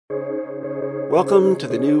Welcome to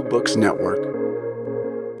the New Books Network.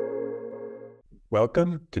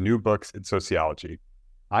 Welcome to New Books in Sociology.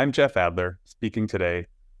 I'm Jeff Adler, speaking today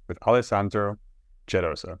with Alessandro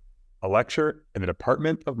Gerosa, a lecturer in the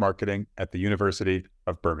Department of Marketing at the University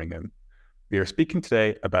of Birmingham. We are speaking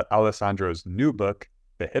today about Alessandro's new book,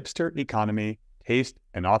 The Hipster Economy, Taste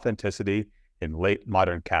and Authenticity in Late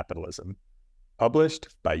Modern Capitalism, published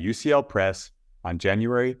by UCL Press on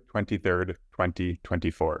January 23rd,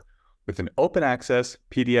 2024, with an open access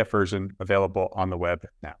PDF version available on the web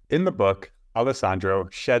now. In the book, Alessandro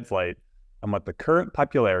sheds light on what the current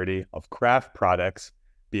popularity of craft products,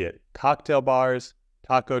 be it cocktail bars,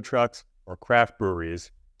 taco trucks, or craft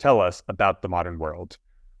breweries, tell us about the modern world.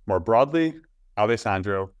 More broadly,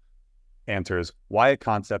 Alessandro answers why a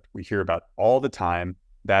concept we hear about all the time,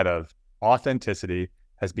 that of authenticity,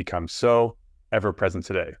 has become so ever-present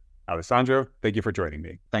today. Alessandro, thank you for joining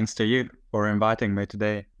me. Thanks to you for inviting me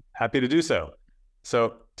today. Happy to do so.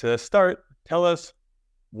 So to start, tell us,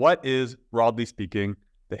 what is, broadly speaking,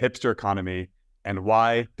 the hipster economy, and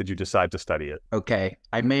why did you decide to study it? Okay,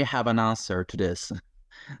 I may have an answer to this.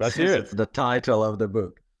 Let's hear it. It's the title of the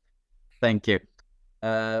book. Thank you.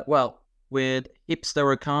 Well, with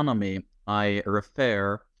hipster economy, I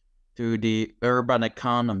refer to the urban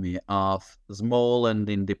economy of small and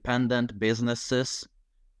independent businesses,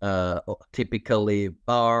 typically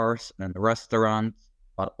bars and restaurants,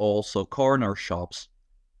 but also corner shops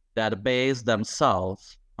that base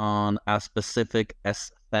themselves on a specific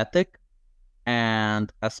aesthetic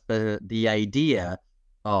and the idea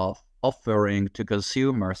of offering to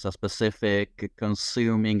consumers a specific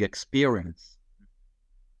consuming experience.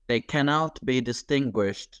 They cannot be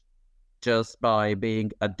distinguished just by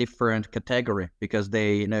being a different category, because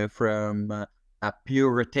they, from a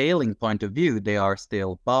pure retailing point of view, they are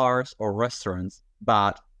still bars or restaurants,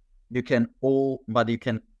 but you can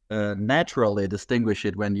naturally distinguish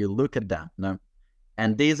it when you look at them. No?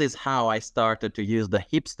 And this is how I started to use the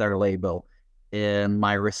hipster label in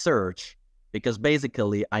my research, because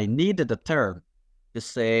basically I needed a term to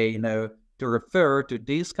say, to refer to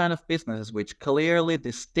these kind of businesses which clearly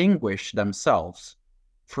distinguish themselves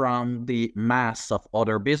from the mass of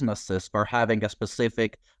other businesses for having a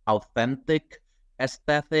specific authentic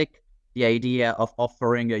aesthetic, the idea of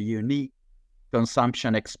offering a unique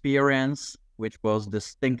consumption experience, which was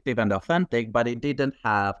distinctive and authentic, but it didn't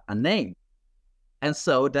have a name. And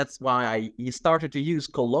so that's why I started to use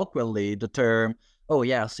colloquially the term, oh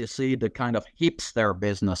yes, you see the kind of hipster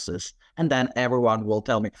businesses. And then everyone will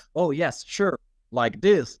tell me, oh yes, sure, like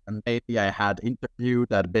this. And maybe I had interviewed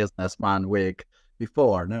that business 1 week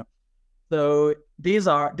before. No? So this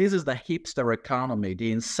is the hipster economy,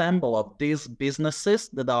 the ensemble of these businesses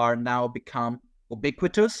that are now become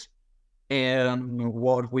ubiquitous in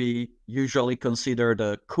what we usually consider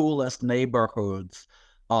the coolest neighborhoods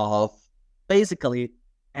of basically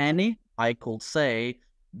any, I could say,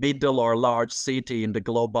 middle or large city in the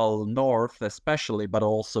global north especially, but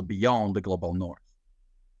also beyond the global north.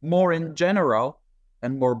 More in general,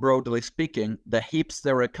 and more broadly speaking, the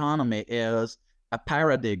hipster economy is a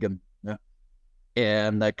paradigm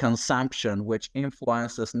in consumption which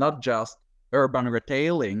influences not just urban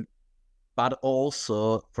retailing, but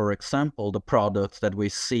also, for example, the products that we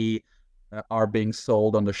see are being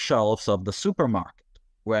sold on the shelves of the supermarket,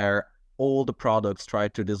 where all the products try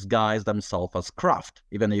to disguise themselves as craft,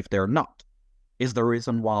 even if they're not. Is the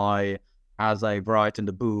reason why, as I write in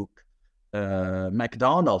the book,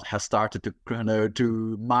 McDonald's has started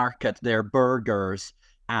to market their burgers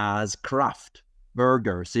as craft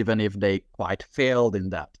burgers, even if they quite failed in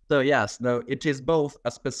that. So yes, it is both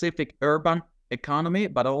a specific urban economy,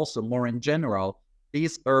 but also more in general,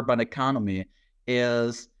 this urban economy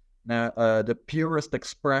is the purest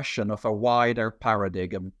expression of a wider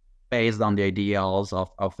paradigm based on the ideals of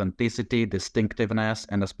authenticity, distinctiveness,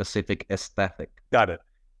 and a specific aesthetic. Got it.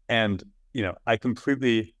 And, I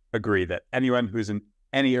completely agree that anyone who's in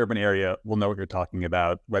any urban area will know what you're talking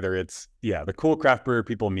about, whether it's, the cool craft brewer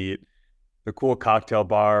people meet, the cool cocktail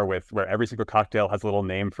bar where every single cocktail has a little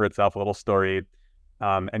name for itself, a little story,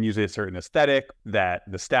 and usually a certain aesthetic that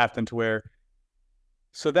the staff tend to wear,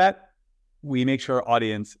 so that we make sure our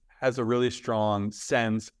audience has a really strong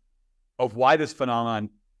sense of why this phenomenon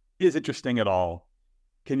is interesting at all.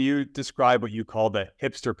 Can you describe what you call the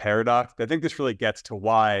hipster paradox? I think this really gets to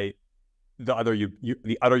why the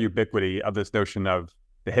utter ubiquity of this notion of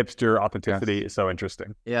the hipster authenticity is so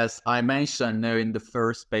interesting. Yes, I mentioned in the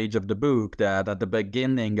first page of the book that at the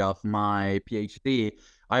beginning of my PhD,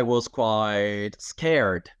 I was quite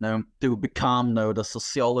scared to become the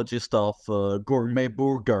sociologist of gourmet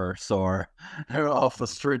burgers or of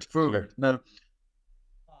street food.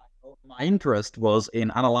 My interest was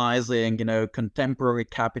in analyzing, contemporary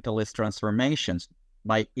capitalist transformations.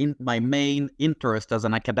 My main interest as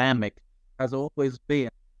an academic has always been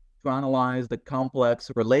to analyze the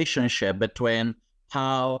complex relationship between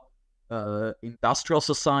how industrial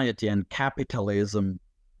society and capitalism,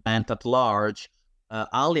 and at large,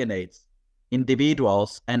 alienates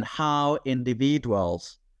individuals, and how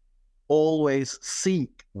individuals always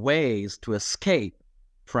seek ways to escape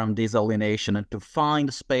from this alienation and to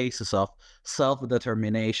find spaces of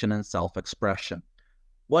self-determination and self-expression.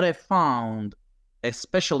 What I found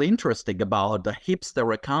especially interesting about the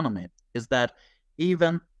hipster economy is that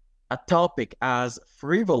even a topic as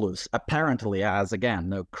frivolous, apparently, as,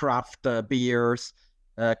 again, craft beers,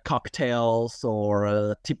 cocktails,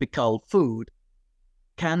 or typical food,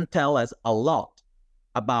 can tell us a lot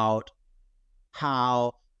about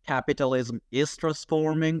how capitalism is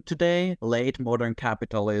transforming today, late modern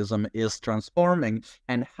capitalism is transforming,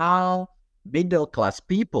 and how middle-class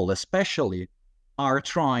people especially are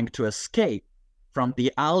trying to escape from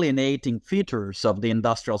the alienating features of the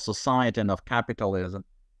industrial society and of capitalism.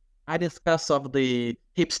 I discuss of the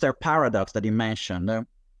hipster paradox that you mentioned,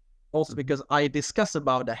 also because I discuss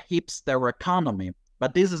about the hipster economy,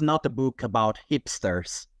 but this is not a book about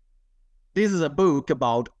hipsters. This is a book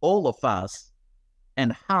about all of us,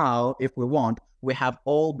 and how, if we want, we have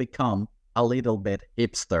all become a little bit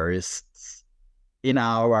hipsterists in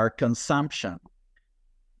our consumption.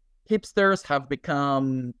 Hipsters have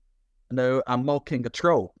become, a mocking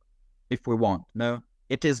trope, if we want.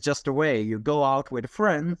 It is just a way you go out with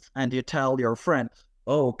friends and you tell your friend,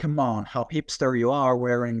 oh, come on, how hipster you are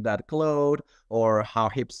wearing that clothes, or how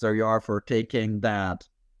hipster you are for taking that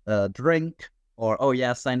drink. Or, oh,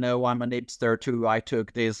 yes, I know, I'm an hipster too. I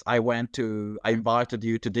invited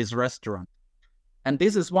you to this restaurant. And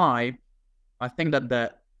this is why I think that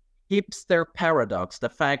the hipster paradox, the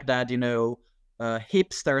fact that,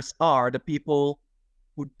 hipsters are the people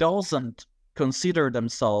who doesn't consider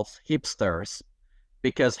themselves hipsters,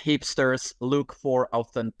 because hipsters look for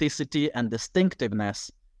authenticity and distinctiveness,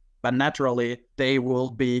 but naturally they will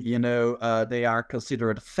be, they are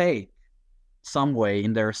considered fake some way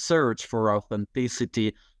in their search for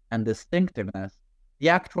authenticity and distinctiveness. The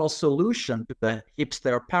actual solution to the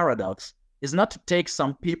hipster paradox is not to take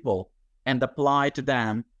some people and apply to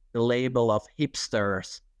them the label of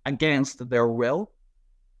hipsters against their will,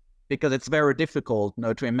 because it's very difficult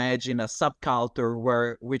to imagine a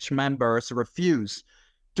subculture which members refuse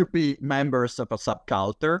to be members of a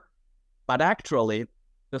subculture. But actually,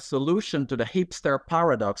 the solution to the hipster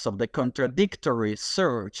paradox of the contradictory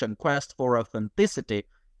search and quest for authenticity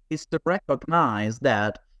is to recognize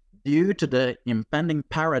that due to the impending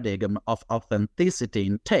paradigm of authenticity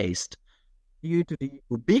in taste, due to the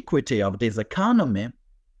ubiquity of this economy,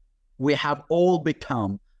 we have all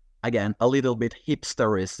become, again, a little bit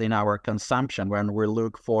hipsterist in our consumption when we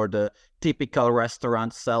look for the typical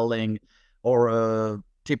restaurant selling or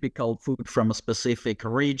typical food from a specific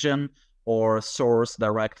region, or sourced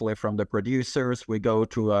directly from the producers. We go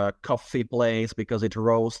to a coffee place because it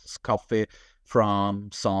roasts coffee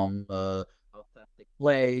from some authentic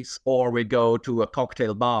place, or we go to a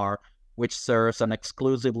cocktail bar which serves an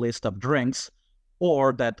exclusive list of drinks,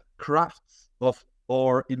 or that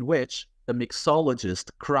or in which the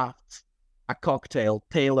mixologist crafts a cocktail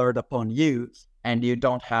tailored upon you, and you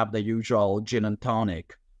don't have the usual gin and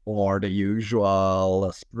tonic or the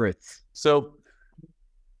usual spritz. So,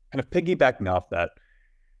 kind of piggybacking off that,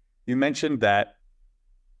 you mentioned that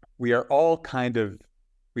we are all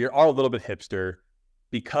a little bit hipster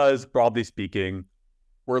because, broadly speaking,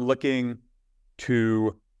 we're looking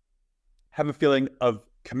to have a feeling of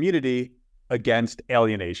community against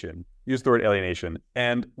alienation. Use the word alienation.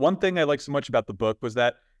 And one thing I like so much about the book was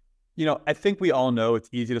that, I think we all know it's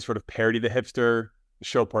easy to sort of parody the hipster, the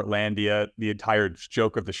show Portlandia, the entire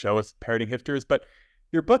joke of the show is parodying hipsters, but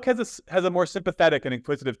your book has a more sympathetic and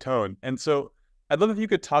inquisitive tone. And so I'd love if you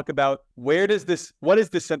could talk about what is this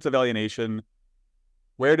sense of alienation?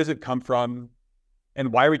 Where does it come from?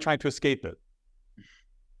 And why are we trying to escape it?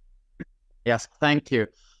 Yes, thank you.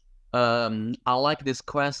 I like this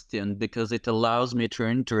question because it allows me to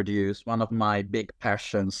introduce one of my big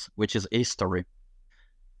passions, which is history.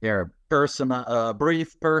 Here,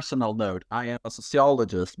 brief personal note. I am a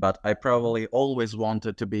sociologist, but I probably always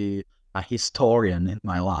wanted to be a historian in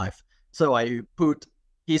my life. So I put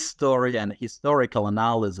history and historical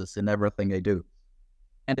analysis in everything I do.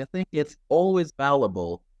 And I think it's always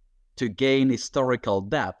valuable to gain historical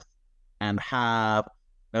depth and have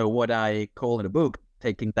what I call in the book,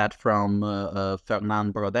 taking that from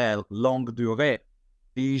Fernand Braudel, longue durée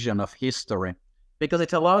vision of history, because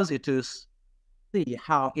it allows you to see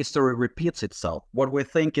how history repeats itself. What we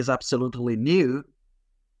think is absolutely new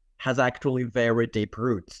has actually very deep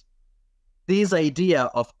roots. This idea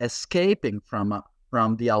of escaping from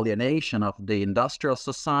the alienation of the industrial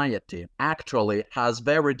society actually has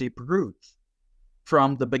very deep roots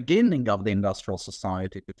from the beginning of the industrial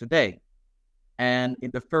society to today. And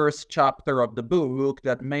in the first chapter of the book,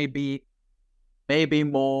 that may be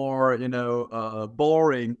more,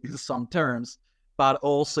 boring in some terms, but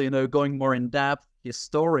also, going more in depth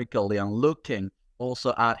historically and looking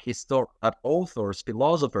also at authors,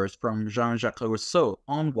 philosophers from Jean-Jacques Rousseau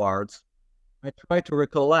onwards, I try to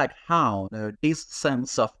recollect how this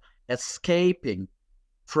sense of escaping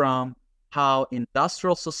from how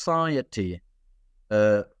industrial society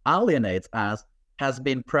alienates us has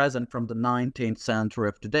been present from the 19th century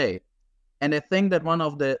of today. And I think that one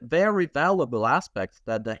of the very valuable aspects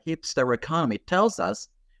that the hipster economy tells us,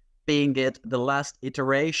 being it the last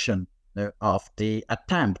iteration of the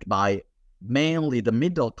attempt by mainly the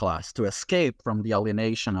middle class to escape from the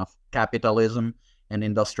alienation of capitalism and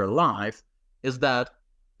industrial life, is that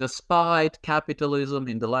despite capitalism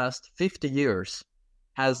in the last 50 years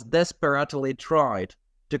has desperately tried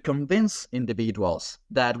to convince individuals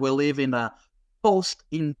that we live in a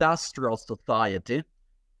post-industrial society,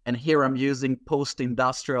 and here I'm using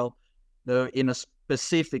post-industrial in a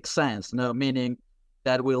specific sense, meaning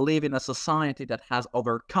that we live in a society that has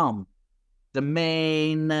overcome the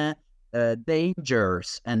main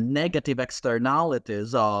dangers and negative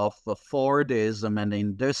externalities of Fordism and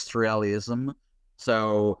industrialism,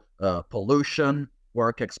 so pollution,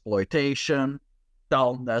 work exploitation,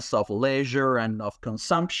 dullness of leisure and of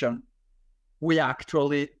consumption. We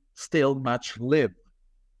actually still much live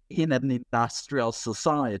in an industrial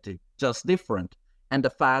society, just different. And the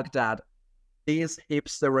fact that this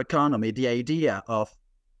hipster economy, the idea of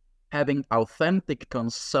having authentic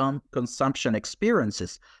consumption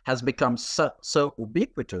experiences has become so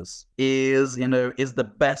ubiquitous is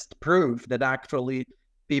the best proof that actually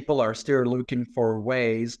people are still looking for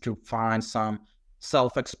ways to find some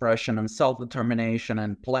self-expression and self-determination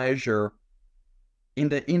and pleasure in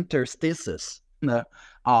the interstices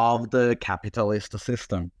of the capitalist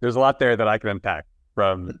system. There's a lot there that I can unpack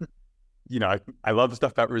from, I love the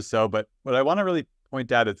stuff about Rousseau, but what I want to really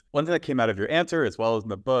point out is one thing that came out of your answer as well as in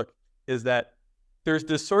the book is that there's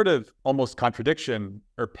this sort of almost contradiction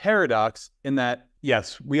or paradox in that,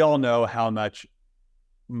 yes, we all know how much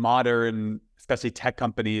modern, especially tech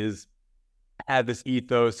companies, have this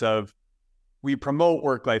ethos of we promote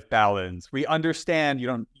work-life balance. We understand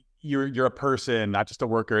you're a person, not just a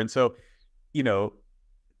worker. And so,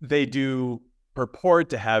 they do purport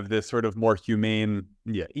to have this sort of more humane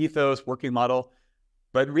ethos, working model,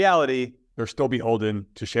 but in reality, they're still beholden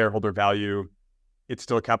to shareholder value. It's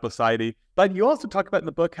still a capitalist society. But you also talk about in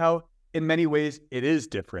the book how in many ways it is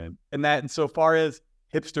different. And that insofar as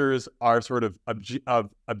hipsters are sort of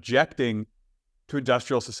objecting to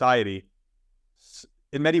industrial society,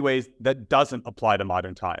 in many ways that doesn't apply to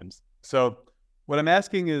modern times. So what I'm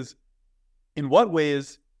asking is, in what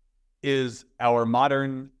ways is our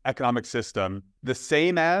modern economic system the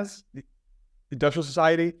same as the industrial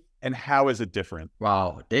society, and how is it different?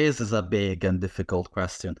 Wow, this is a big and difficult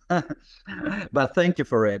question. But thank you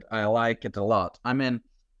for it. I like it a lot. I mean,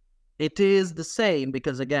 it is the same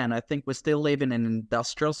because, again, I think we still live in an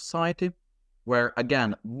industrial society where,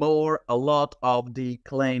 again, a lot of the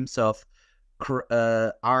claims of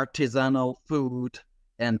artisanal food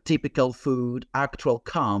and typical food actually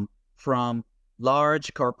come from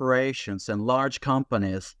large corporations and large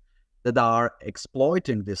companies that are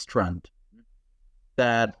exploiting this trend.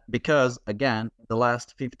 That because, again, the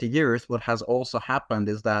last 50 years, what has also happened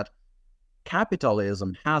is that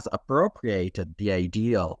capitalism has appropriated the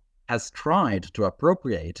ideal, has tried to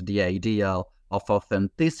appropriate the ideal of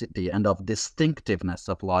authenticity and of distinctiveness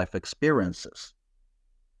of life experiences.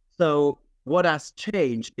 So what has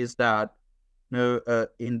changed is that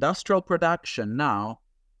industrial production now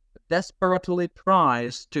desperately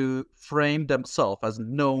tries to frame themselves as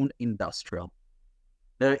non-industrial.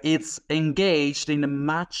 It's engaged in a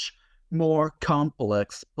much more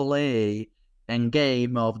complex play and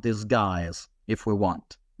game of disguise, if we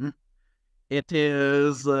want. It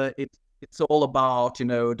is, it's all about,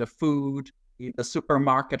 the food in the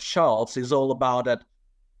supermarket shelves is all about it,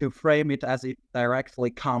 to frame it as it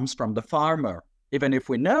directly comes from the farmer, even if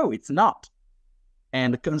we know it's not.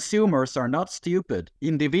 And consumers are not stupid.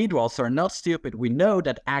 Individuals are not stupid. We know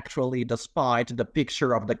that actually, despite the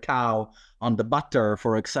picture of the cow on the butter,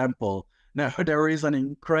 for example, there is an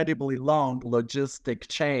incredibly long logistic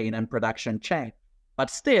chain and production chain. But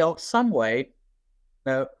still, some way,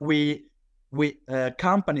 we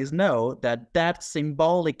companies know that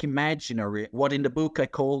symbolic imaginary, what in the book I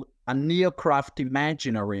call a neocraft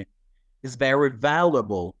imaginary, is very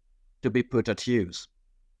valuable to be put at use.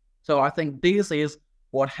 So I think this is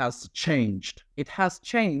what has changed. It has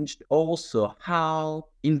changed also how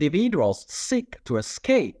individuals seek to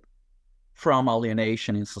escape from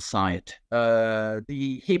alienation in society.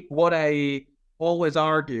 What I always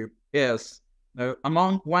argue is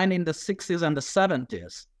when in the 60s and the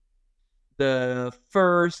 70s, a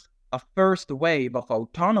first wave of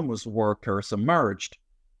autonomous workers emerged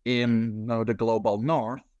in the global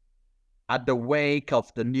north at the wake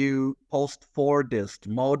of the new post-Fordist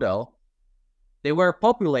model. They were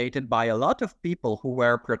populated by a lot of people who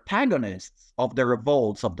were protagonists of the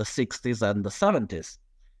revolts of the 60s and the 70s.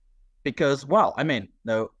 Because,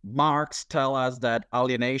 Marx tells us that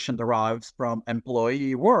alienation derives from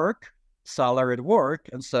employee work, salaried work,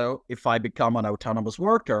 and so if I become an autonomous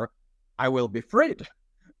worker, I will be freed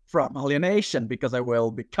from alienation because I will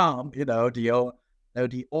become,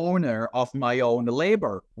 the owner of my own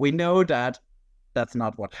labor. We know that that's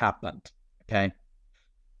not what happened, okay?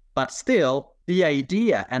 But still, the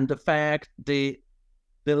idea and the fact, the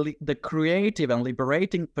creative and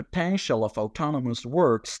liberating potential of autonomous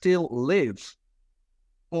work still lives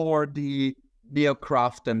for the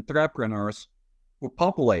neocraft entrepreneurs who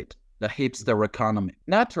populate the hipster economy.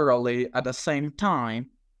 Naturally, at the same time,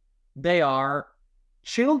 they are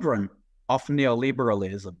children of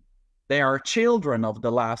neoliberalism. They are children of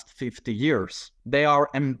the last 50 years. They are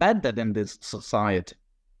embedded in this society.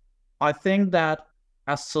 I think that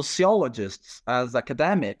as sociologists, as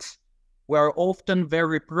academics, we are often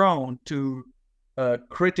very prone to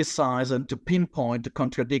criticize and to pinpoint the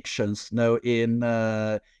contradictions in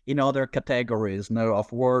other categories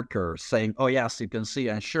of workers, saying, oh yes, you can see,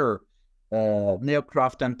 and sure,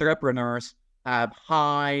 neocraft entrepreneurs have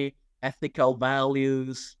high ethical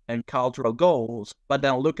values and cultural goals, but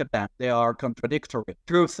then look at them, they are contradictory.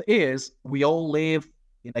 Truth is, we all live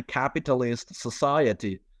in a capitalist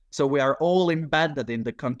society, so we are all embedded in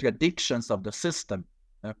the contradictions of the system,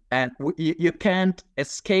 and you can't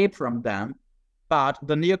escape from them. But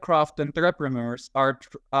the neocraft entrepreneurs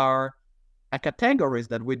are a categories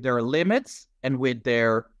that, with their limits and with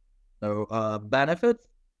their benefits,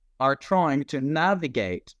 are trying to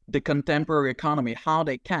navigate the contemporary economy how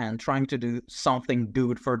they can, trying to do something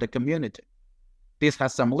good for the community. This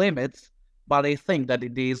has some limits, but I think that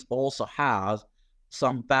it also has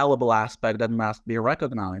some valuable aspect that must be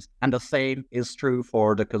recognized. And the same is true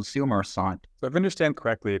for the consumer side. So if I understand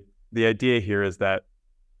correctly, the idea here is that,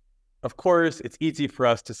 of course, it's easy for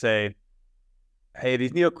us to say, hey,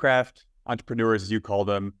 these neocraft entrepreneurs, as you call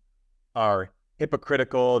them, are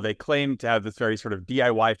hypocritical. They claim to have this very sort of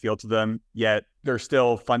DIY feel to them, yet they're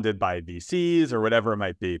still funded by VCs or whatever it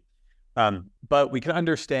might be. But we can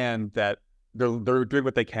understand that they're doing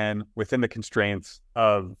what they can within the constraints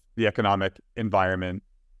of the economic environment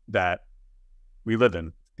that we live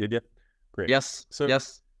in. Did you? Great. Yes.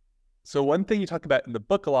 Yes. So one thing you talk about in the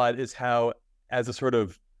book a lot is how, as a sort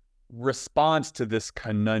of response to this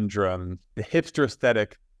conundrum, the hipster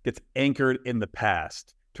aesthetic gets anchored in the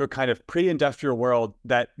past to a kind of pre-industrial world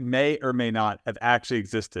that may or may not have actually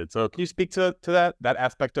existed. So can you speak to that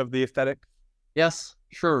aspect of the aesthetic? Yes,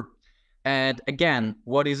 sure. And again,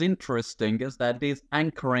 what is interesting is that this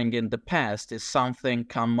anchoring in the past is something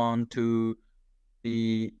common to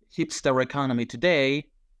the hipster economy today,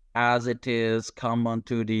 as it is common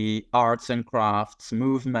to the arts and crafts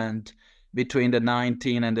movement between the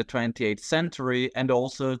 19th and the 28th century, and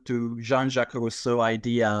also to Jean-Jacques Rousseau's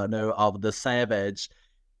idea of the savage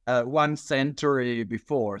 1 century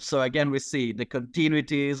before. So again, we see the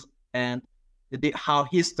continuities and how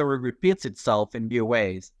history repeats itself in new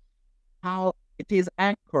ways. How it is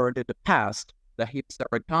anchored in the past, the hipster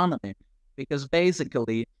economy, because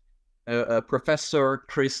basically Professor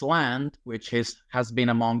Chris Land, which has been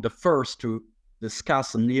among the first to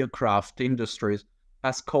discuss neocraft industries,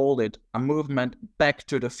 has called it a movement back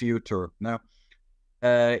to the future. Now,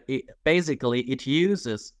 it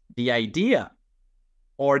uses the idea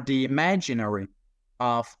or the imaginary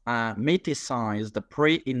of a mythicized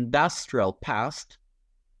pre-industrial past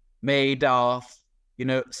made of,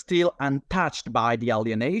 still untouched by the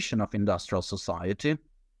alienation of industrial society,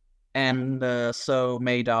 and so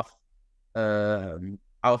made of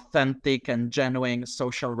authentic and genuine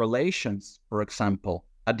social relations, for example,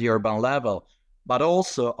 at the urban level, but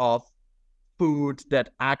also of food that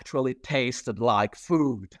actually tasted like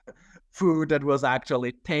food, food that was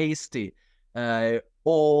actually tasty,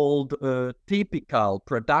 old typical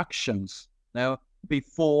productions,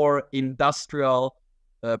 before industrial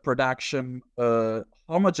production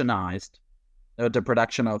homogenized the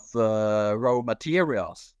production of raw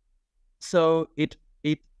materials. So it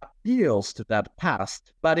appeals to that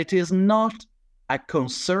past, but it is not a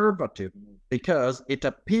conservative move because it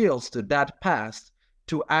appeals to that past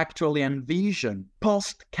to actually envision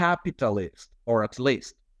post-capitalist, or at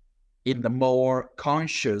least in the more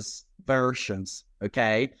conscious versions,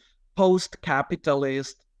 okay,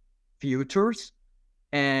 post-capitalist futures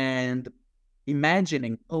and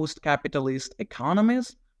imagining post-capitalist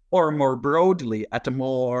economies, or more broadly, at a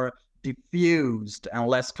more diffused and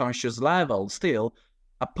less conscious level, still,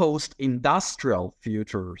 a post-industrial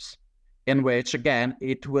futures, in which, again,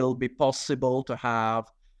 it will be possible to have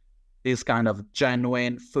this kind of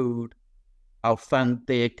genuine food,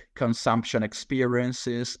 authentic consumption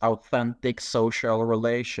experiences, authentic social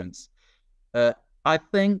relations. I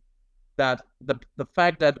think that the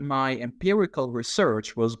fact that my empirical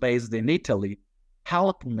research was based in Italy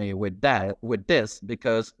helped me with this,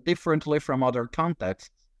 because differently from other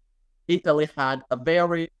contexts, Italy had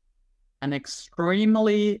an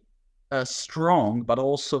extremely strong, but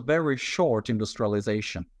also very short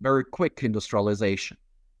industrialization, very quick industrialization.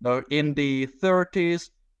 Now, in the 30s,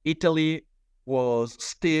 Italy was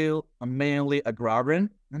still a mainly agrarian,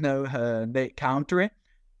 country,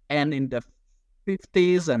 and in the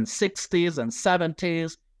 50s and 60s and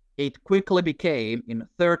 70s, it quickly became, in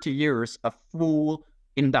 30 years, a full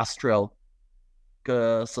industrial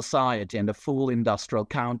society and a full industrial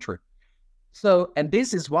country. So, and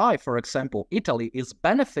this is why, for example, Italy is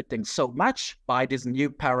benefiting so much by this new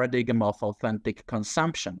paradigm of authentic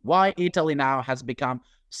consumption. Why Italy now has become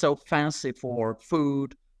so fancy for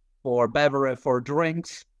food, for beverage, for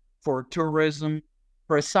drinks, for tourism,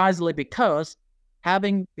 precisely because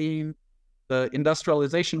having been the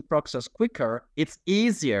industrialization process quicker, it's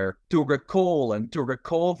easier to recall and to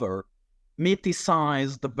recover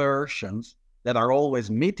mythicized versions that are always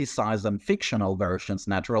mythicized and fictional versions,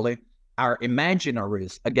 naturally, our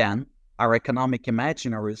imaginaries, again, our economic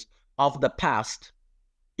imaginaries of the past,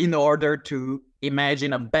 in order to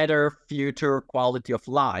imagine a better future quality of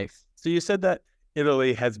life. So you said that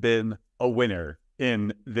Italy has been a winner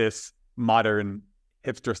in this modern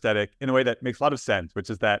hipster aesthetic in a way that makes a lot of sense, which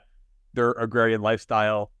is that their agrarian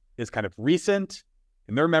lifestyle is kind of recent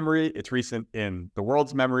in their memory. It's recent in the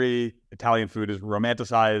world's memory. Italian food is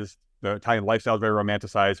romanticized. The Italian lifestyle is very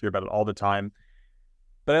romanticized. You hear about it all the time.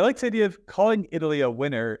 But I like the idea of calling Italy a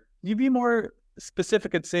winner. Can you be more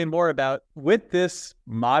specific and say more about, with this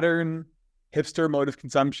modern hipster mode of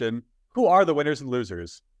consumption, who are the winners and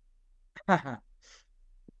losers?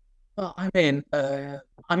 Well, I mean,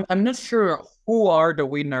 I'm not sure who are the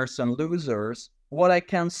winners and losers. What I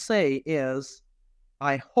can say is,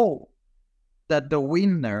 I hope that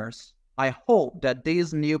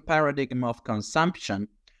this new paradigm of consumption,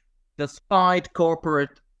 despite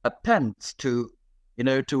corporate attempts to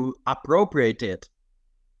appropriate it,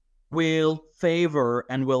 will favor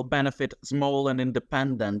and will benefit small and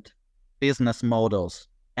independent business models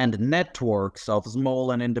and networks of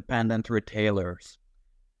small and independent retailers.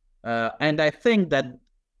 And I think that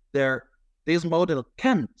this model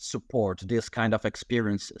can support this kind of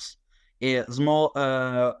experiences. Small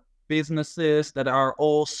businesses that are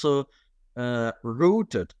also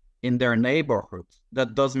rooted in their neighborhoods,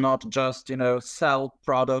 that does not just, sell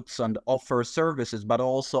products and offer services, but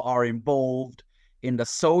also are involved in the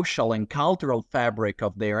social and cultural fabric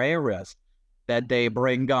of their areas, that they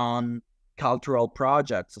bring on cultural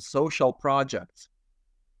projects, social projects.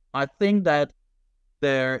 I think that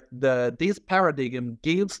this paradigm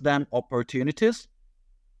gives them opportunities,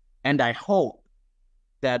 and I hope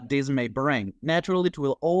that this may bring. Naturally, it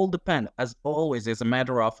will all depend, as always, is a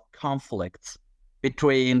matter of conflicts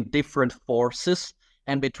between different forces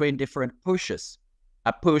and between different pushes.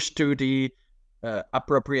 A push to the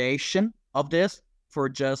appropriation of this for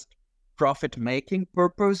just profit-making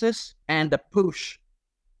purposes, and a push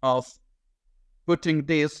of putting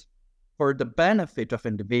this for the benefit of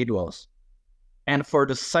individuals. And for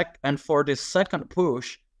this second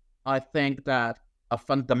push, I think that a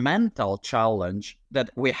fundamental challenge that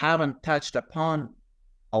we haven't touched upon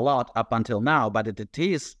a lot up until now, but it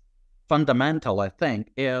is fundamental, I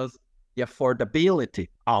think, is the affordability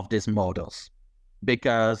of these models.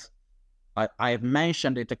 Because I've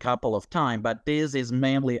mentioned it a couple of times, but this is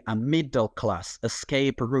mainly a middle class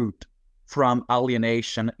escape route from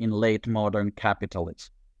alienation in late modern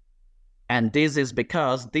capitalism. And this is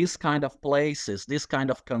because this kind of places, this kind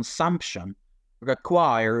of consumption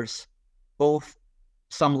requires both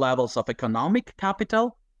some levels of economic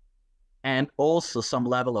capital and also some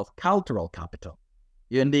level of cultural capital.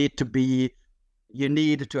 You need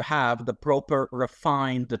to have the proper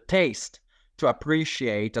refined taste to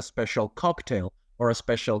appreciate a special cocktail or a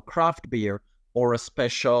special craft beer or a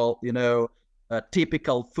special,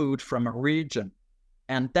 typical food from a region.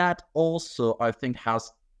 And that also, I think, can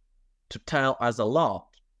tell us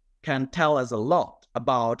a lot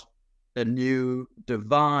about the new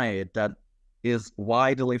divide that is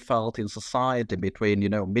widely felt in society between,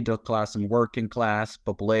 middle class and working class,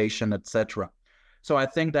 population, etc. So I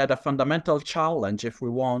think that a fundamental challenge, if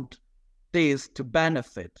we want this to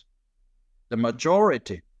benefit the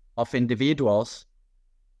majority of individuals,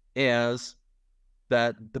 is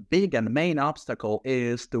that the big and main obstacle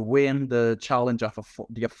is to win the challenge of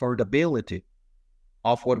the affordability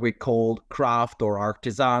of what we call craft or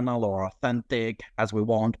artisanal or authentic, as we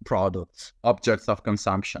want, products, objects of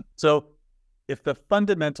consumption. So if the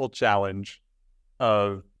fundamental challenge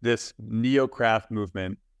of this neo-craft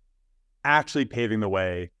movement actually paving the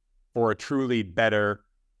way for a truly better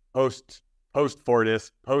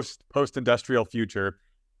post-Fordist, post-industrial future,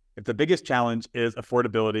 if the biggest challenge is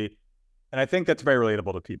affordability, and I think that's very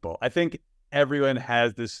relatable to people. I think everyone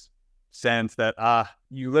has this sense that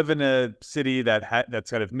you live in a city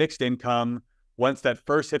that's kind of mixed income. Once that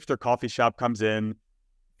first hipster coffee shop comes in,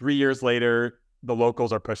 3 years later, the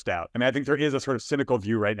locals are pushed out. I mean, I think there is a sort of cynical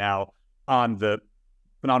view right now on the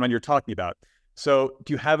phenomenon you're talking about. So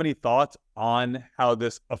do you have any thoughts on how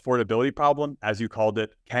this affordability problem, as you called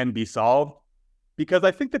it, can be solved? Because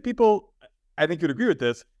I think that I think you'd agree with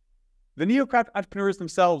this, the neo-craft entrepreneurs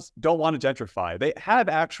themselves don't want to gentrify. They have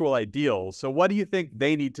actual ideals. So what do you think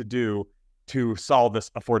they need to do to solve this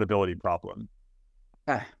affordability problem?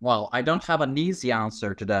 Well, I don't have an easy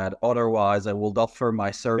answer to that. Otherwise, I will offer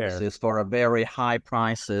my services for a very high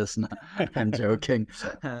prices. I'm joking.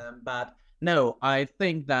 But no, I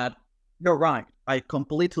think that you're right. I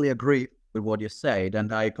completely agree with what you said.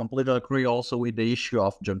 And I completely agree also with the issue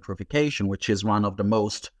of gentrification, which is one of the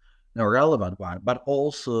most relevant ones, but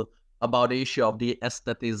also about the issue of the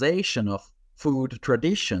aestheticization of food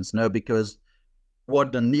traditions, because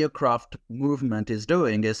what the neo-craft movement is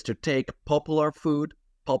doing is to take popular food,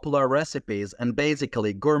 popular recipes, and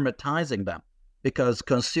basically gourmetizing them, because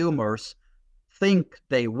consumers think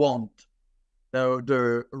they want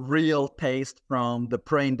the real taste from the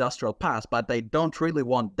pre-industrial past, but they don't really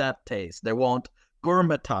want that taste. They want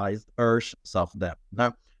gourmetized versions of them.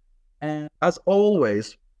 And as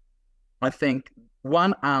always, I think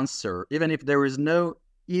one answer, even if there is no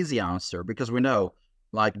easy answer, because we know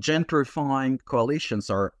like gentrifying coalitions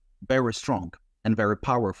are very strong and very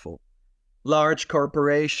powerful. Large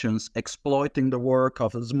corporations exploiting the work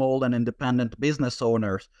of small and independent business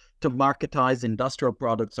owners to marketize industrial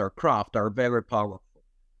products or craft are very powerful.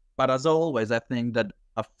 But as always, I think that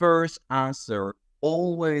a first answer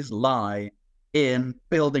always lies in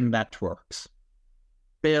building networks,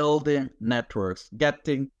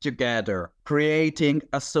 getting together, creating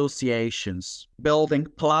associations, building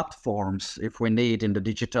platforms, if we need in the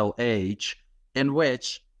digital age, in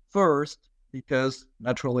which first, because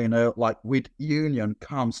naturally, like with union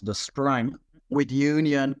comes the strength, with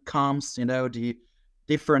union comes, the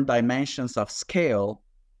different dimensions of scale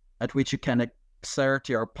at which you can exert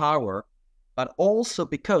your power, but also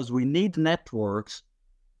because we need networks.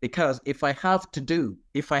 Because if I have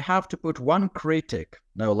to put one critic,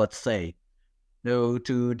 let's say,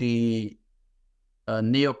 to the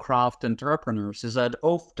neo-craft entrepreneurs, is that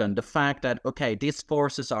often the fact that, okay, these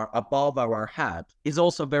forces are above our head is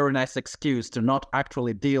also a very nice excuse to not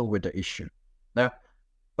actually deal with the issue.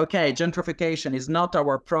 Okay, gentrification is not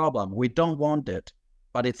our problem. We don't want it,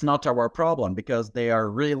 but it's not our problem because they are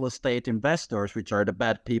real estate investors, which are the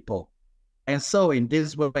bad people. And so in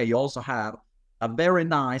this way, you also have a very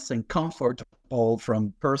nice and comfortable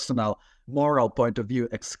from personal moral point of view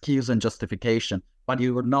excuse and justification, but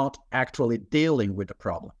you are not actually dealing with the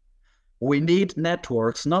problem. We need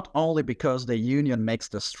networks not only because the union makes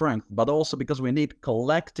the strength, but also because we need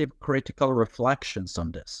collective critical reflections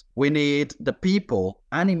on this. We need the people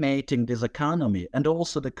animating this economy and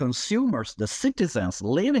also the consumers, the citizens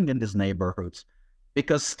living in these neighborhoods,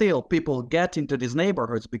 because still people get into these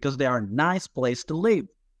neighborhoods because they are a nice place to live.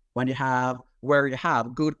 Where you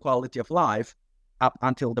have good quality of life up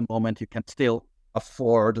until the moment you can still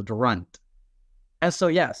afford the rent. And so,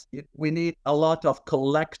 yes, we need a lot of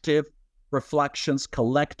collective reflections,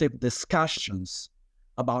 collective discussions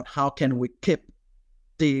about how can we keep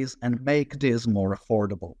these and make this more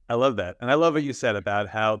affordable. I love that. And I love what you said about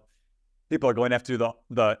how people are going to have to do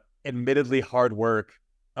the admittedly hard work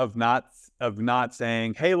of not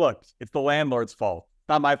saying, hey, look, it's the landlord's fault. It's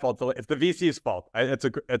not my fault. It's the VC's fault.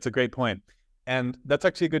 It's a great point. And that's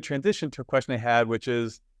actually a good transition to a question I had, which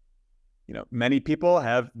is, many people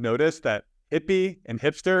have noticed that hippie and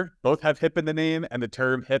hipster both have hip in the name, and the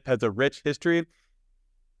term hip has a rich history.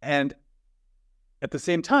 And at the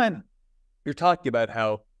same time, you're talking about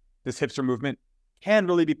how this hipster movement can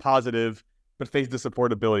really be positive, but face this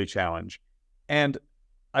affordability challenge. And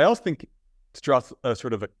I also think, to draw a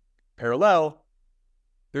sort of a parallel,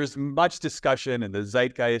 there's much discussion in the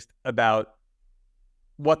zeitgeist about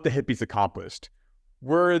what the hippies accomplished.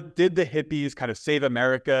 Did the hippies kind of save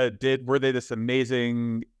America? Were they this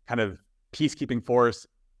amazing kind of peacekeeping force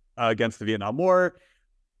against the Vietnam War?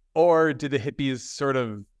 Or did the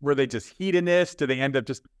hippies were they just hedonists? Did they end up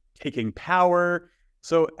just taking power?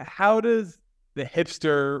 So how does the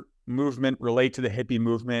hipster movement relate to the hippie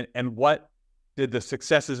movement? And what did the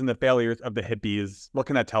successes and the failures of the hippies, what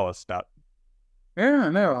can that tell us about? Yeah,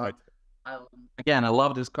 no. Again, I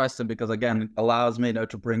love this question because, again, it allows me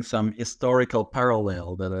to bring some historical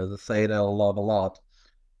parallel that, as I say, that I love a lot.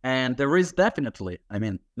 And there is definitely,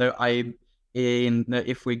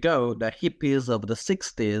 if we go, the hippies of the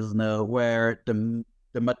 60s, where the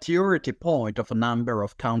maturity point of a number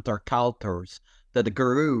of countercultures that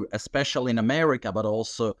grew, especially in America, but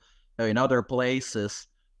also in other places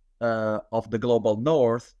of the global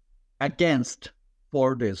north, against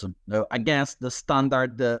Fordism, against the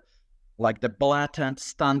standard, the blatant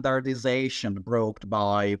standardization brought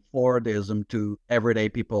by Fordism to everyday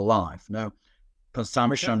people life.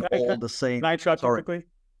 Consumption, all the same. Can I interrupt you quickly?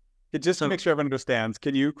 Just to make sure everyone understands,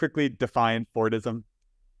 can you quickly define Fordism?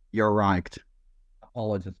 You're right.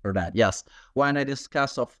 Apologies for that. Yes. When I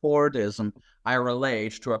discuss of Fordism, I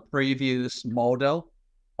relate to a previous model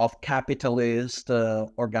of capitalist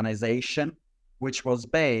organization, which was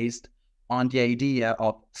based on the idea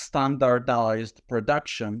of standardized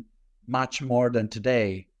production much more than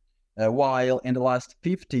today. While in the last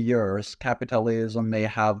 50 years, capitalism may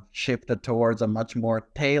have shifted towards a much more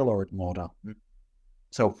tailored model.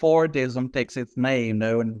 So Fordism takes its name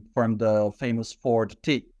from the famous Ford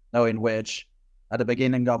T, in which at the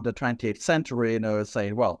beginning of the 20th century,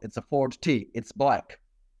 saying, well, it's a Ford T, it's black.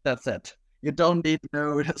 That's it. You don't need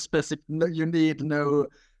you need no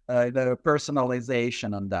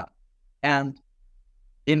personalization on that. And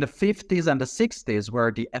in the 50s and the 60s,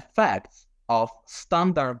 where the effects of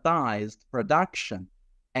standardized production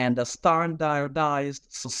and a standardized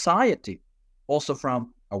society, also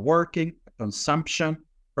from a working, consumption,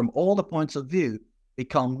 from all the points of view,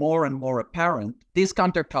 become more and more apparent, these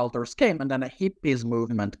countercultures came, and then a hippies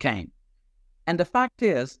movement came. And the fact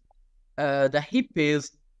is, the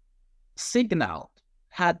hippies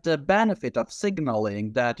had the benefit of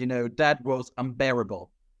signaling that, that was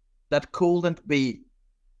unbearable, that couldn't be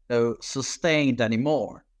sustained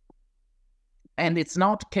anymore. And it's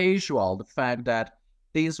not casual, the fact that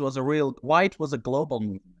white was a global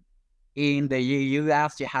movement. In the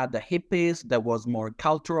US, you had the hippies that was more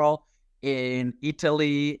cultural. In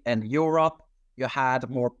Italy and Europe, you had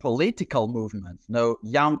more political movements.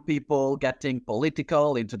 Young people getting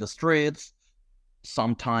political into the streets.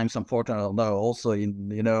 Sometimes, unfortunately, also in,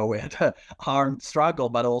 with armed struggle,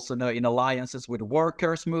 but also in alliances with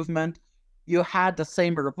workers' movement. You had the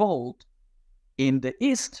same revolt in the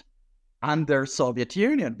East under Soviet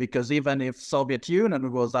Union, because even if Soviet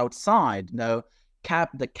Union was outside, the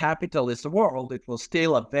capitalist world, it was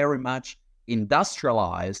still a very much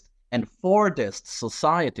industrialized and Fordist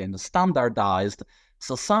society and standardized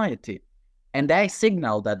society. And they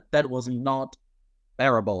signaled that that was not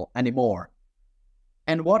bearable anymore.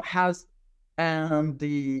 And what has and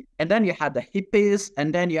then you had the hippies,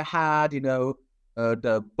 and then you had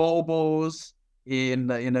the bobos in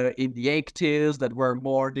the 80s that were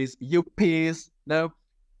more these yuppies,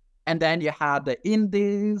 and then you had the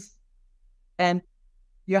indies, and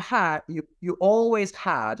you always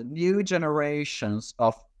had new generations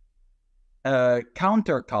of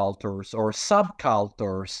countercultures or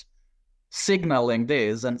subcultures signaling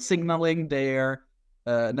this and signaling their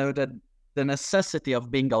the necessity of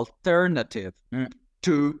being alternative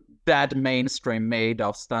to that mainstream made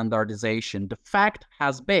of standardization. The fact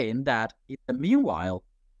has been that in the meanwhile,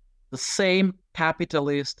 the same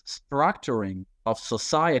capitalist structuring of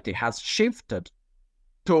society has shifted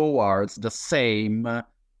towards the same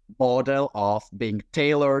model of being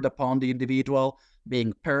tailored upon the individual,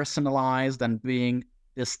 being personalized and being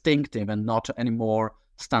distinctive and not anymore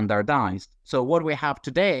standardized. So what we have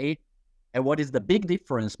today, and what is the big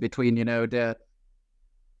difference between,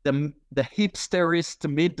 the hipsterist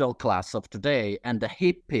middle class of today and the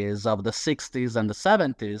hippies of the 60s and the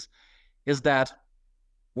 70s, is that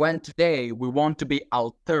when today we want to be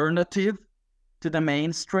alternative to the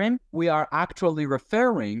mainstream, we are actually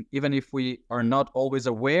referring, even if we are not always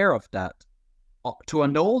aware of that, to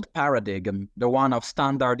an old paradigm, the one of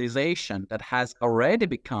standardization that has already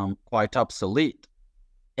become quite obsolete.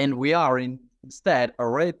 And we are instead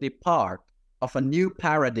already part of a new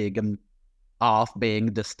paradigm of being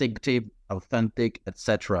distinctive, authentic,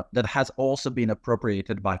 etc., that has also been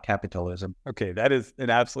appropriated by capitalism. Okay, that is an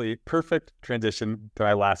absolutely perfect transition to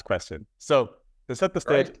my last question. So to set the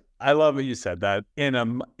stage, right. I love what you said, that in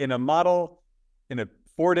a model, in a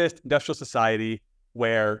Fordist industrial society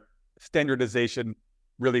where standardization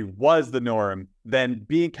really was the norm, then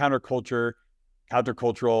being countercultural,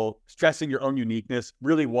 stressing your own uniqueness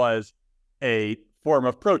really was a form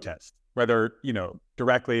of protest, whether,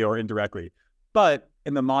 directly or indirectly. But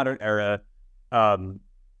in the modern era,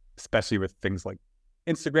 especially with things like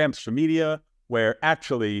Instagram, social media, where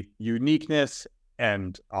actually uniqueness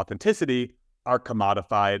and authenticity are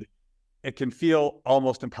commodified, it can feel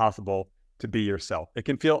almost impossible to be yourself. It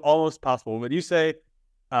can feel almost possible. When you say,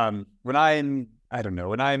 when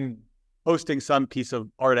I'm posting some piece of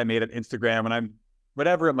art I made on Instagram, when I'm,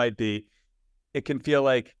 whatever it might be, it can feel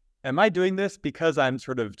like, am I doing this because I'm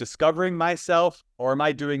sort of discovering myself, or am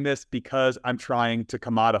I doing this because I'm trying to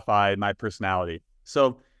commodify my personality?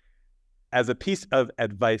 So as a piece of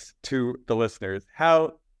advice to the listeners,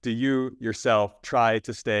 how do you yourself try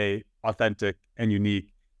to stay authentic and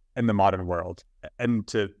unique in the modern world? And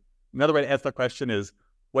another way to answer the question is,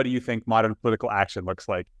 what do you think modern political action looks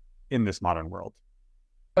like in this modern world?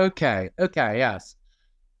 Okay, yes.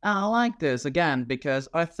 I like this again because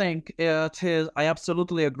I think it is. I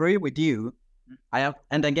absolutely agree with you.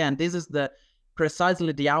 And again, this is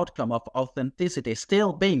precisely the outcome of authenticity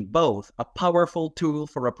still being both a powerful tool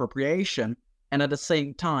for appropriation and at the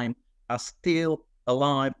same time a still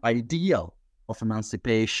alive ideal of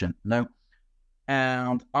emancipation. No,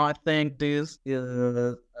 and I think this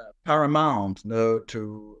is paramount.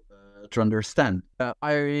 To understand.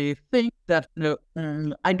 I think that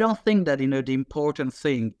I don't think that the important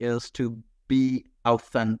thing is to be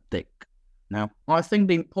authentic. No, I think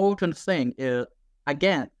the important thing is,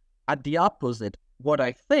 again, at the opposite. What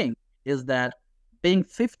I think is that being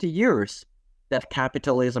 50 years that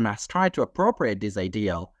capitalism has tried to appropriate this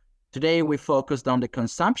ideal, today we focused on the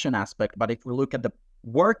consumption aspect, but if we look at the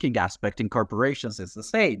working aspect in corporations, it's the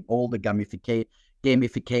same. All the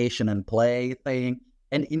gamification and play thing.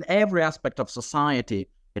 And in every aspect of society,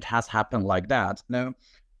 it has happened like that. No,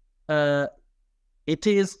 it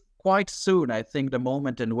is quite soon, I think, the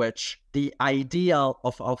moment in which the ideal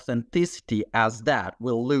of authenticity as that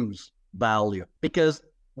will lose value. Because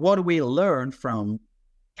what we learn from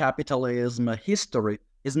capitalism history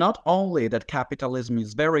is not only that capitalism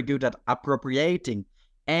is very good at appropriating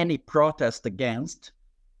any protest against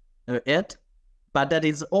it, but that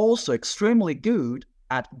it's also extremely good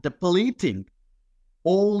at depleting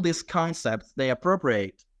all these concepts they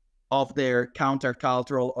appropriate of their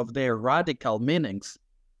countercultural, of their radical meanings,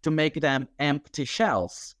 to make them empty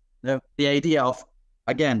shells. The idea of,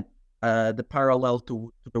 again, the parallel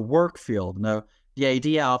to the work field, the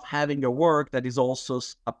idea of having a work that is also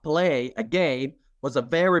a play, a game, was a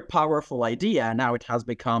very powerful idea. And now it has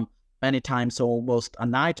become many times almost a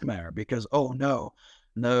nightmare because, oh no,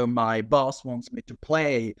 my boss wants me to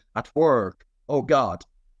play at work. Oh God.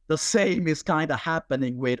 The same is kind of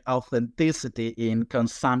happening with authenticity in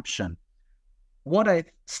consumption. What I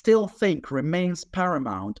still think remains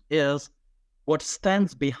paramount is what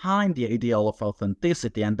stands behind the ideal of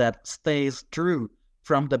authenticity, and that stays true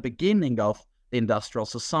from the beginning of the industrial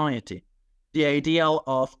society. The ideal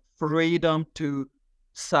of freedom to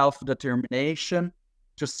self-determination,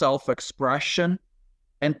 to self-expression,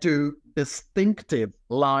 and to distinctive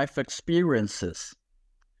life experiences.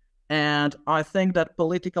 And I think that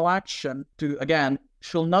political action,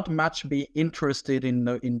 should not much be interested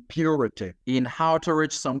in purity, in how to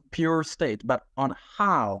reach some pure state, but on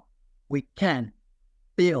how we can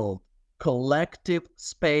build collective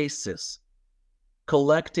spaces,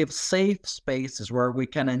 collective safe spaces where we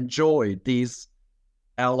can enjoy these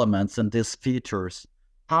elements and these features,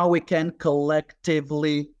 how we can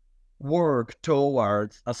collectively work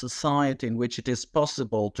towards a society in which it is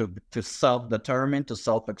possible to self-determine, to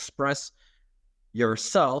self-express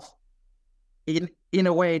yourself in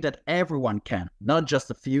a way that everyone can, not just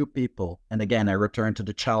a few people. And again, I return to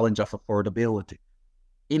the challenge of affordability.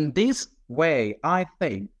 In this way, I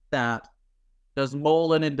think that the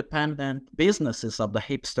small and independent businesses of the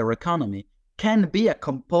hipster economy can be a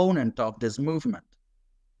component of this movement.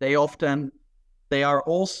 They are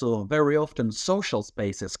also very often social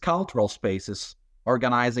spaces, cultural spaces,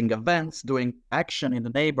 organizing events, doing action in the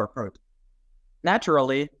neighborhood.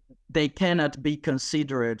 Naturally, they cannot be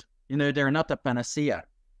considered, they're not a panacea.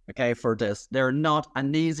 okay, for this. They're not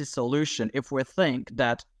an easy solution if we think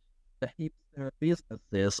that the hipster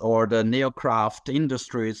businesses or the neocraft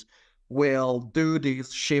industries will do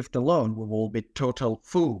this shift alone. We will be total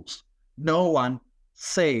fools. No one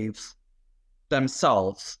saves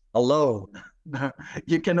themselves alone.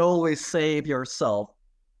 You can always save yourself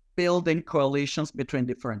building coalitions between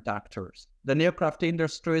different actors. The neocraft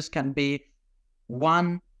industries can be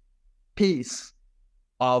one piece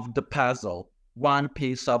of the puzzle, one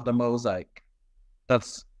piece of the mosaic.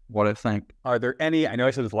 That's what I think. Are there any, I know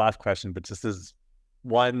I said this last question, but just as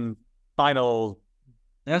one final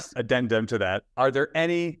addendum to that, are there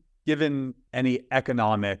any, given any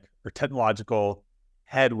economic or technological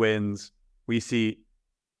headwinds we see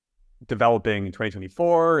developing in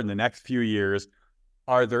 2024 and the next few years,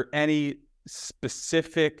 are there any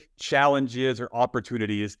specific challenges or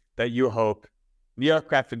opportunities that you hope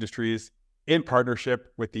neocraft industries in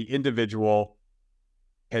partnership with the individual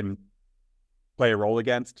can play a role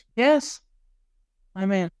against? Yes. I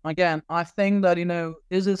mean, again, I think that,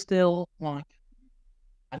 this is still like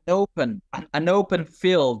an open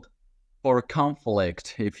field for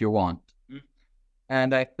conflict, if you want.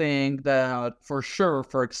 And I think that for sure,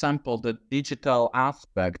 for example, the digital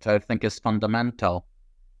aspect, I think is fundamental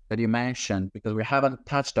that you mentioned, because we haven't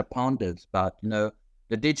touched upon this, but,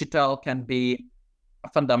 the digital can be a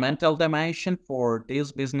fundamental dimension for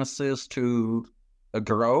these businesses to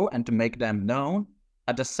grow and to make them known.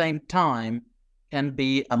 At the same time, can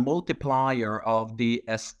be a multiplier of the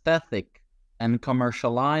aesthetic and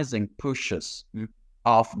commercializing pushes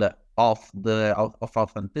of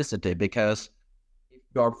authenticity, because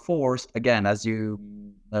you are forced, again, as you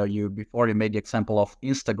before you made the example of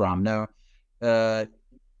Instagram.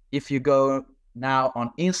 If you go now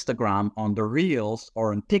on Instagram, on the Reels,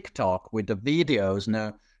 or on TikTok with the videos,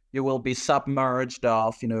 you will be submerged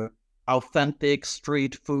of, authentic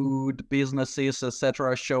street food businesses,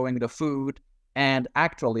 etc., showing the food. And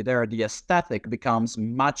actually there, the aesthetic becomes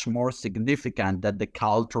much more significant than the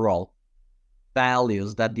cultural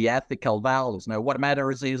values, than the ethical values. Now, what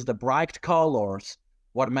matters is the bright colors.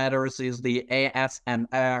 What matters is the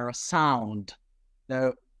ASMR sound.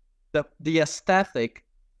 Now, the aesthetic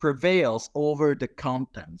prevails over the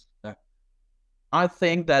content. I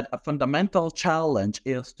think that a fundamental challenge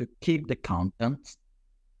is to keep the content.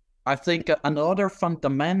 I think another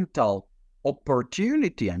fundamental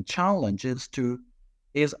opportunity and challenge is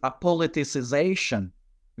a politicization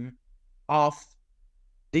of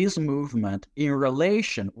this movement in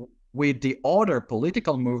relation with the other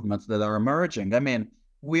political movements that are emerging. I mean,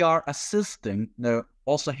 we are assisting,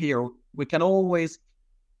 also here, we can always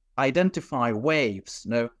identify waves,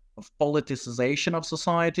 of politicization of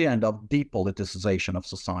society and of depoliticization of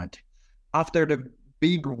society. After the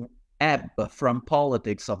big ebb from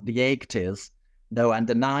politics of the 80s, and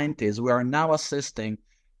the 90s, we are now assisting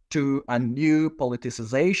to a new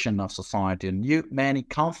politicization of society, many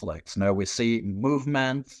conflicts. We see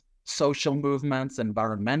movements, social movements,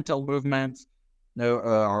 environmental movements,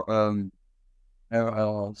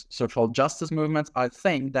 social justice movements. I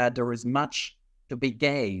think that there is much to be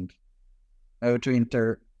gained to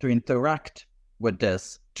interact with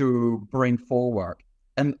this, to bring forward.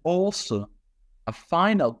 And also, a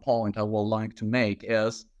final point I would like to make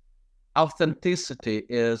is authenticity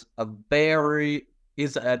is a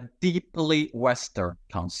deeply Western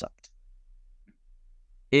concept.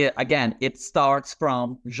 It starts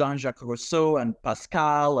from Jean-Jacques Rousseau and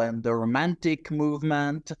Pascal and the Romantic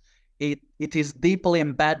movement. It is deeply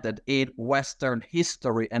embedded in Western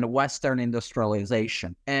history and Western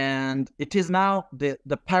industrialization. And it is now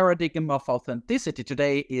the paradigm of authenticity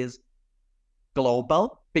today is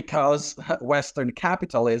global, because Western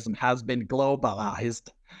capitalism has been globalized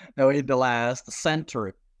in the last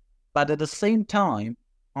century. But at the same time,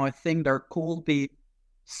 I think there could be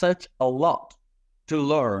such a lot to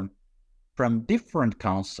learn from different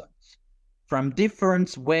concepts, from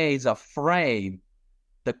different ways of frame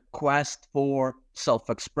the quest for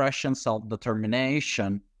self-expression,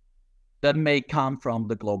 self-determination that may come from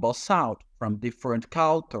the global south, from different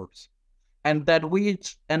cultures, and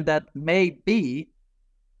that may be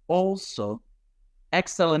also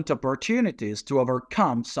excellent opportunities to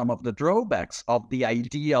overcome some of the drawbacks of the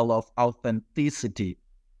ideal of authenticity.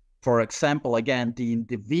 For example, again, the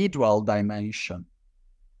individual dimension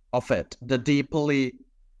of it, the deeply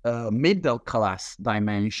middle class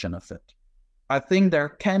dimension of it. I think there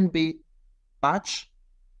can be much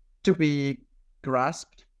to be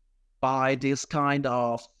grasped by this kind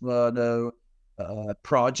of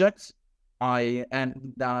projects. I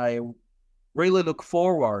really look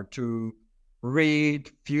forward to read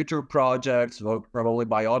future projects, probably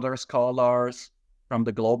by other scholars, from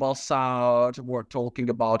the global south were talking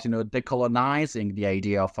about, decolonizing the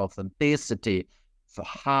idea of authenticity, for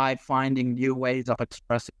finding new ways of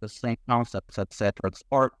expressing the same concepts, etc.,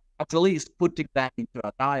 or at least putting that into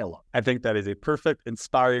a dialogue. I think that is a perfect,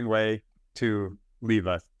 inspiring way to leave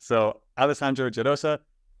us. So, Alessandro, Gerosa,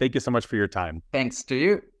 thank you so much for your time. Thanks to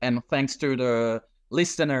you, and thanks to the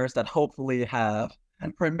listeners that hopefully have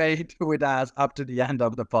remained with us up to the end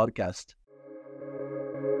of the podcast.